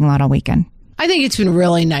the parking lot all weekend. I think it's been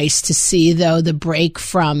really nice to see, though, the break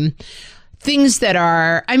from things that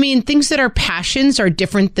are passions are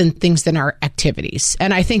different than things that are activities.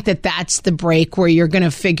 And I think that that's the break where you're going to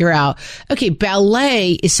figure out, okay,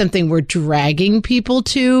 ballet is something we're dragging people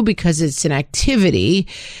to because it's an activity,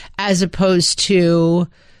 as opposed to,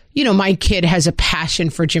 my kid has a passion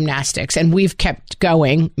for gymnastics and we've kept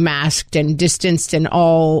going, masked and distanced and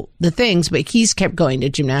all the things, but he's kept going to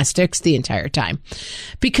gymnastics the entire time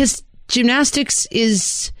because gymnastics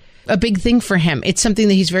is a big thing for him. It's something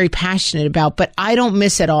that he's very passionate about, but I don't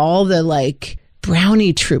miss at all the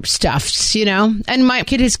brownie troop stuff, and my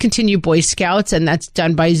kid has continued Boy Scouts and that's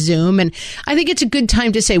done by Zoom. And I think it's a good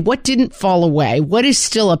time to say what didn't fall away, what is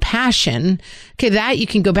still a passion. Okay, that you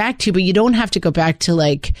can go back to, but you don't have to go back to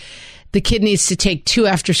the kid needs to take 2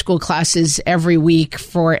 after school classes every week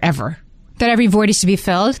forever. That every void is to be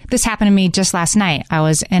filled. This happened to me just last night. I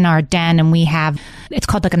was in our den and it's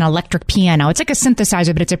called like an electric piano. It's like a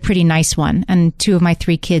synthesizer, but it's a pretty nice one. And 2 of my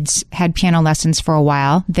 3 kids had piano lessons for a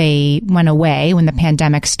while. They went away when the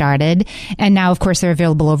pandemic started. And now, of course, they're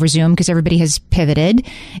available over Zoom because everybody has pivoted.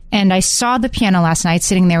 And I saw the piano last night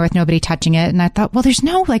sitting there with nobody touching it. And I thought, well, there's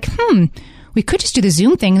no we could just do the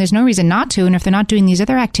Zoom thing. There's no reason not to. And if they're not doing these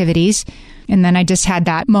other activities. And then I just had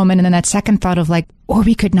that moment and then that second thought of or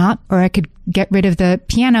we could not, or I could get rid of the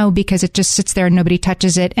piano because it just sits there and nobody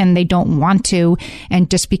touches it and they don't want to.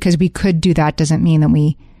 And just because we could do that doesn't mean that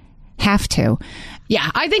we have to. Yeah,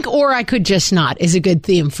 I think or I could just not is a good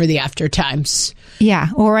theme for the after times. Yeah,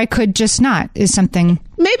 or I could just not is something.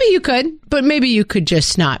 Maybe you could, but maybe you could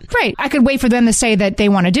just not. Right. I could wait for them to say that they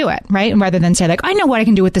want to do it, right? And rather than say I know what I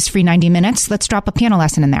can do with this free 90 minutes. Let's drop a piano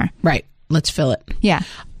lesson in there. Right. Let's fill it. Yeah.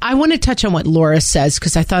 I want to touch on what Laura says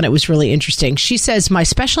because I thought it was really interesting. She says, my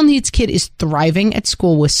special needs kid is thriving at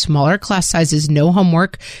school with smaller class sizes, no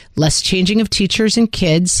homework, less changing of teachers and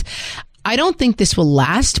kids. I don't think this will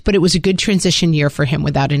last, but it was a good transition year for him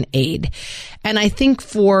without an aide. And I think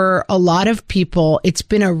for a lot of people, it's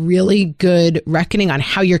been a really good reckoning on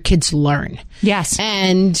how your kids learn. Yes.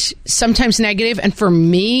 And sometimes negative. And for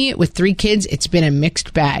me, with 3 kids, it's been a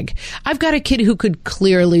mixed bag. I've got a kid who could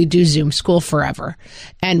clearly do Zoom school forever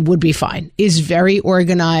and would be fine, is very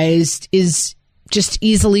organized, is just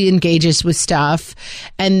easily engages with stuff.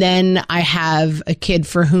 And then I have a kid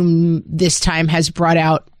for whom this time has brought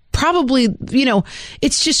out probably,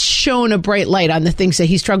 it's just shown a bright light on the things that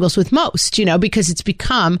he struggles with most, because it's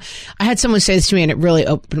become, I had someone say this to me and it really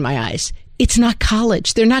opened my eyes. It's not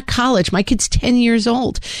college. They're not college. My kid's 10 years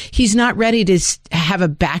old. He's not ready to have a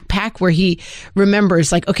backpack where he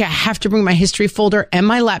remembers okay, I have to bring my history folder and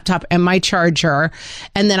my laptop and my charger.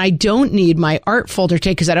 And then I don't need my art folder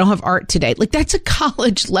today because I don't have art today. That's a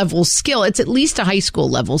college level skill. It's at least a high school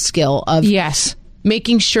level skill of yes.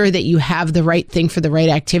 Making sure that you have the right thing for the right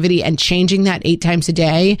activity and changing that 8 times a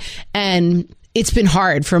day. And it's been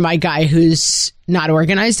hard for my guy who's not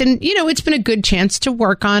organized. And, it's been a good chance to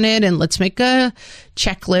work on it and let's make a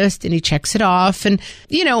checklist and he checks it off. And,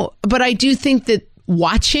 but I do think that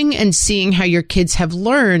watching and seeing how your kids have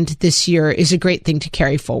learned this year is a great thing to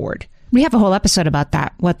carry forward. We have a whole episode about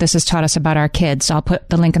that, what this has taught us about our kids. I'll put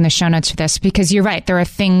the link in the show notes for this, because you're right. There are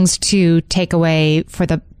things to take away for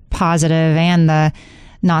the positive and the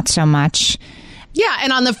not so much. Yeah.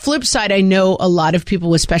 And on the flip side, I know a lot of people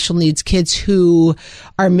with special needs kids who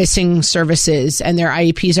are missing services and their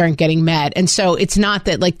IEPs aren't getting met. And so it's not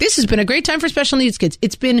that like, this has been a great time for special needs kids.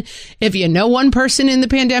 It's been, if you know one person in the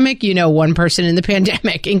pandemic, you know one person in the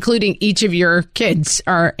pandemic, including each of your kids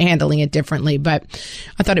are handling it differently. But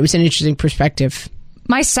I thought it was an interesting perspective.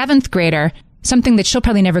 My 7th grader, something that she'll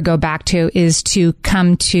probably never go back to is to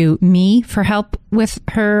come to me for help with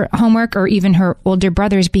her homework, or even her older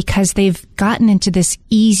brothers, because they've gotten into this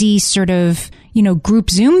easy sort of,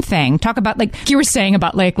 group Zoom thing. Talk about, like you were saying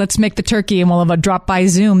about like, let's make the turkey and we'll have a drop by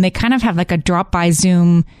Zoom. They kind of have like a drop by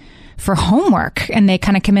Zoom for homework, and they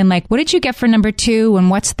kind of come in like, what did you get for number 2?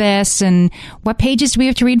 And what's this? And what pages do we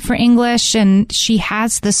have to read for English? And she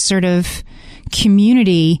has this sort of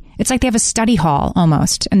community. It's like they have a study hall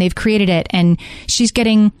almost, and they've created it, and she's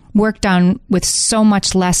getting work done with so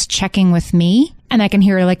much less checking with me. And I can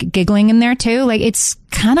hear her like giggling in there too. Like, it's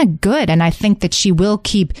kind of good. And I think that she will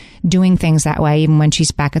keep doing things that way even when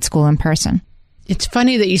she's back at school in person. It's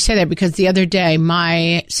funny that you say that, because the other day,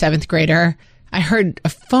 my 7th grader, I heard a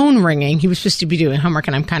phone ringing. He was supposed to be doing homework,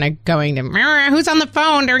 and I'm kind of going to, who's on the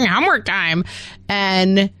phone during homework time?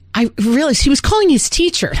 And I realized he was calling his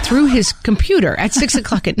teacher through his computer at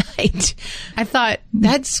 6:00 at night. I thought,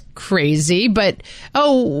 that's crazy. But,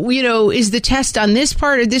 is the test on this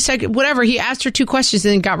part or this second? Whatever. He asked her 2 questions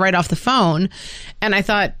and then got right off the phone. And I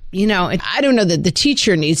thought, I don't know that the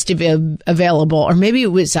teacher needs to be available, or maybe it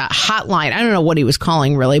was a hotline. I don't know what he was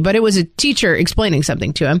calling really, but it was a teacher explaining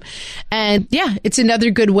something to him. And yeah, it's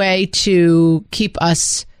another good way to keep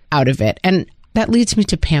us out of it. And that leads me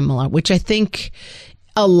to Pamela, which I think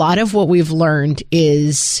a lot of what we've learned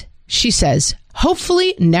is, she says,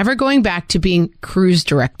 hopefully never going back to being cruise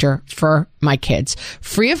director for my kids.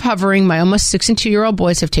 Free of hovering, my almost 6 and 2-year-old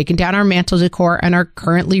boys have taken down our mantle decor and are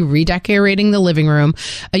currently redecorating the living room.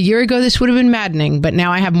 A year ago, this would have been maddening, but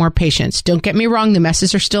now I have more patience. Don't get me wrong, the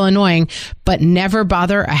messes are still annoying, but never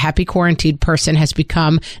bother a happy quarantined person has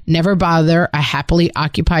become never bother a happily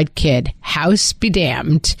occupied kid. House be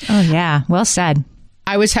damned. Oh, yeah. Well said.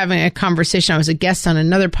 I was having a conversation. I was a guest on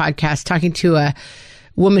another podcast talking to a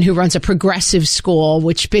woman who runs a progressive school,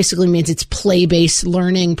 which basically means it's play-based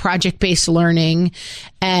learning, project-based learning.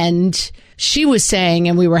 And she was saying,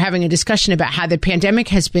 and we were having a discussion about how the pandemic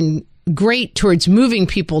has been great towards moving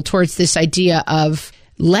people towards this idea of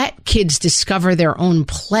let kids discover their own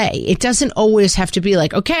play. It doesn't always have to be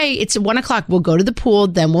like, okay, it's 1:00. We'll go to the pool.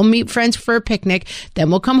 Then we'll meet friends for a picnic. Then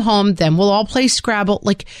we'll come home. Then we'll all play Scrabble.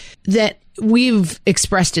 Like that. We've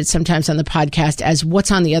expressed it sometimes on the podcast as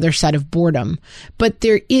what's on the other side of boredom. But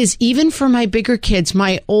there is, even for my bigger kids,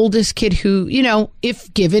 my oldest kid who,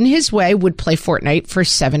 if given his way, would play Fortnite for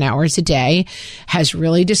 7 hours a day, has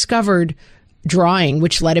really discovered drawing,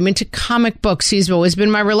 which led him into comic books. He's always been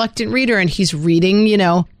my reluctant reader, and he's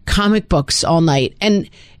reading, comic books all night. And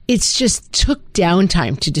it's just took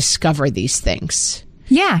downtime to discover these things.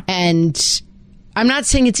 Yeah. And I'm not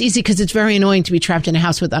saying it's easy, because it's very annoying to be trapped in a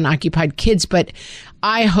house with unoccupied kids, but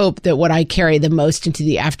I hope that what I carry the most into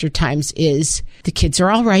the after times is the kids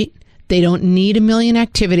are all right. They don't need a million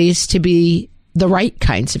activities to be the right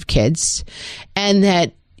kinds of kids, and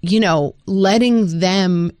that, letting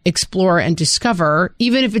them explore and discover,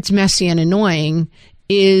 even if it's messy and annoying,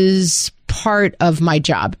 is part of my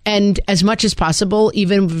job. And as much as possible,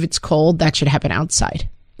 even if it's cold, that should happen outside.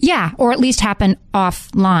 Yeah, or at least happen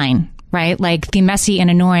offline. Right? Like, the messy and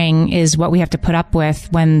annoying is what we have to put up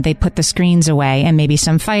with when they put the screens away, and maybe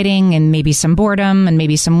some fighting and maybe some boredom and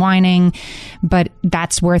maybe some whining. But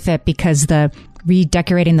that's worth it, because the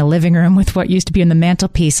redecorating the living room with what used to be in the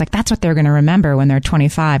mantelpiece, like, that's what they're going to remember when they're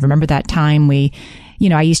 25. Remember that time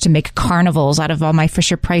I used to make carnivals out of all my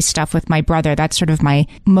Fisher-Price stuff with my brother. That's sort of my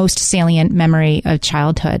most salient memory of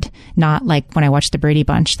childhood, not like when I watched the Brady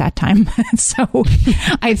Bunch that time. So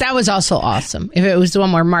that was also awesome. If it was the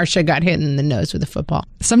one where Marcia got hit in the nose with a football.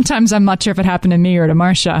 Sometimes I'm not sure if it happened to me or to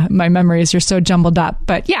Marcia. My memories are so jumbled up.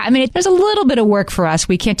 But yeah, there's a little bit of work for us.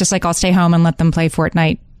 We can't just I'll stay home and let them play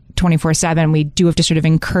Fortnite 24/7. We do have to sort of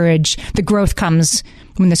encourage the growth comes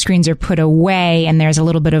when the screens are put away, and there's a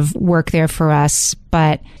little bit of work there for us.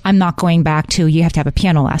 But I'm not going back to, you have to have a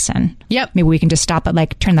piano lesson. Yep. Maybe we can just stop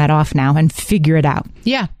at turn that off now and figure it out.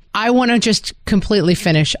 Yeah. I want to just completely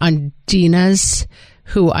finish on Dina's,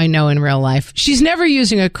 who I know in real life. She's never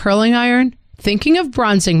using a curling iron, thinking of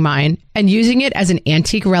bronzing mine, and using it as an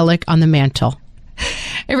antique relic on the mantle.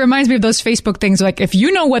 It reminds me of those Facebook things like, if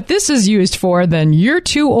you know what this is used for, then you're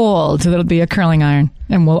too old. It'll be a curling iron,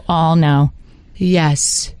 and we'll all know.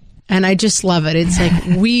 Yes. And I just love it. It's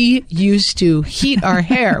like we used to heat our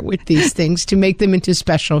hair with these things to make them into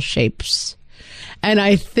special shapes. And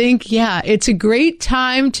I think, yeah, it's a great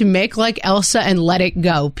time to make like Elsa and let it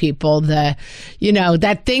go, people. That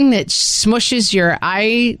thing that smushes your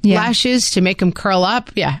eyelashes to make them curl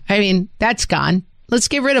up. Yeah, I mean, that's gone. Let's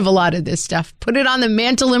get rid of a lot of this stuff. Put it on the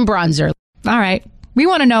mantle and bronzer. All right. We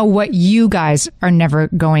want to know what you guys are never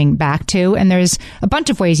going back to. And there's a bunch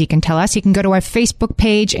of ways you can tell us. You can go to our Facebook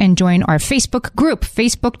page and join our Facebook group,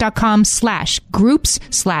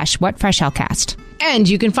 facebook.com/groups/whatfreshhellcast. And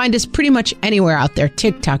you can find us pretty much anywhere out there.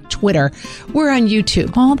 TikTok, Twitter. We're on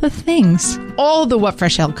YouTube. All the things. All the What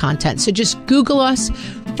Fresh Hell content. So just Google us,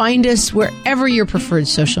 find us wherever your preferred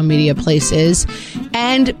social media place is.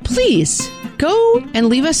 And please go and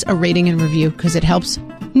leave us a rating and review because it helps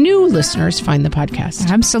new listeners find the podcast.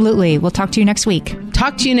 Absolutely. We'll talk to you next week.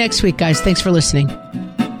 Talk to you next week, guys. Thanks for listening.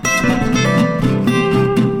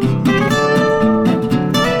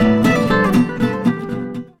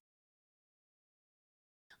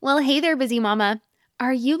 Well, hey there, busy mama.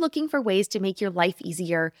 Are you looking for ways to make your life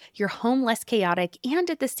easier, your home less chaotic, and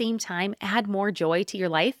at the same time add more joy to your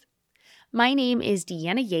life? My name is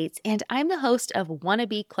Deanna Yates, and I'm the host of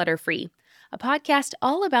Wannabe Clutter-Free, a podcast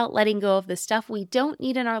all about letting go of the stuff we don't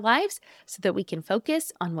need in our lives so that we can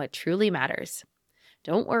focus on what truly matters.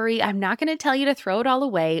 Don't worry, I'm not going to tell you to throw it all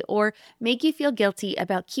away or make you feel guilty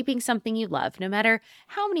about keeping something you love, no matter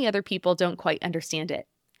how many other people don't quite understand it.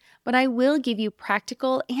 But I will give you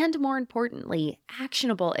practical and, more importantly,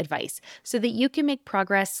 actionable advice so that you can make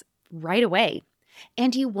progress right away.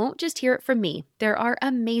 And you won't just hear it from me. There are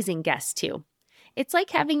amazing guests too. It's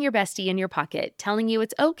like having your bestie in your pocket telling you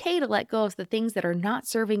it's okay to let go of the things that are not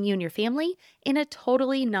serving you and your family in a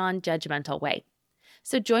totally non-judgmental way.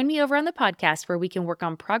 So join me over on the podcast where we can work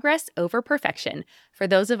on progress over perfection for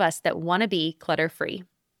those of us that want to be clutter-free.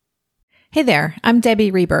 Hey there, I'm Debbie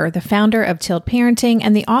Reber, the founder of Tilt Parenting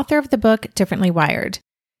and the author of the book Differently Wired.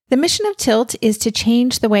 The mission of Tilt is to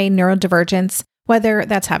change the way neurodivergence, whether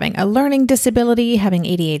that's having a learning disability, having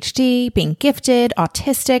ADHD, being gifted,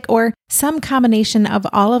 autistic, or some combination of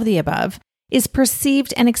all of the above, is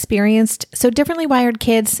perceived and experienced so differently wired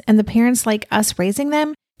kids and the parents like us raising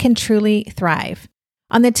them can truly thrive.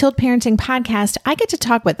 On the Tilt Parenting podcast, I get to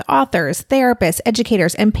talk with authors, therapists,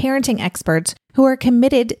 educators, and parenting experts who are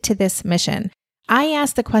committed to this mission. I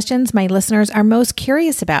ask the questions my listeners are most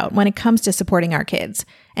curious about when it comes to supporting our kids.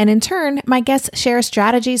 And in turn, my guests share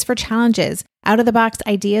strategies for challenges, out-of-the-box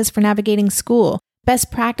ideas for navigating school,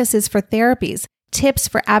 best practices for therapies, tips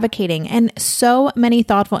for advocating, and so many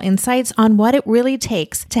thoughtful insights on what it really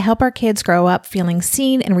takes to help our kids grow up feeling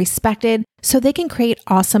seen and respected so they can create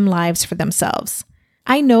awesome lives for themselves.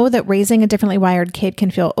 I know that raising a differently wired kid can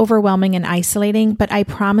feel overwhelming and isolating, but I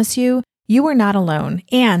promise you, you are not alone,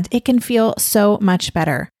 and it can feel so much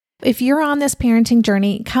better. If you're on this parenting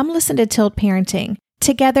journey, come listen to Tilt Parenting.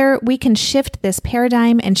 Together, we can shift this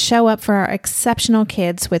paradigm and show up for our exceptional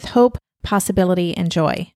kids with hope, possibility, and joy.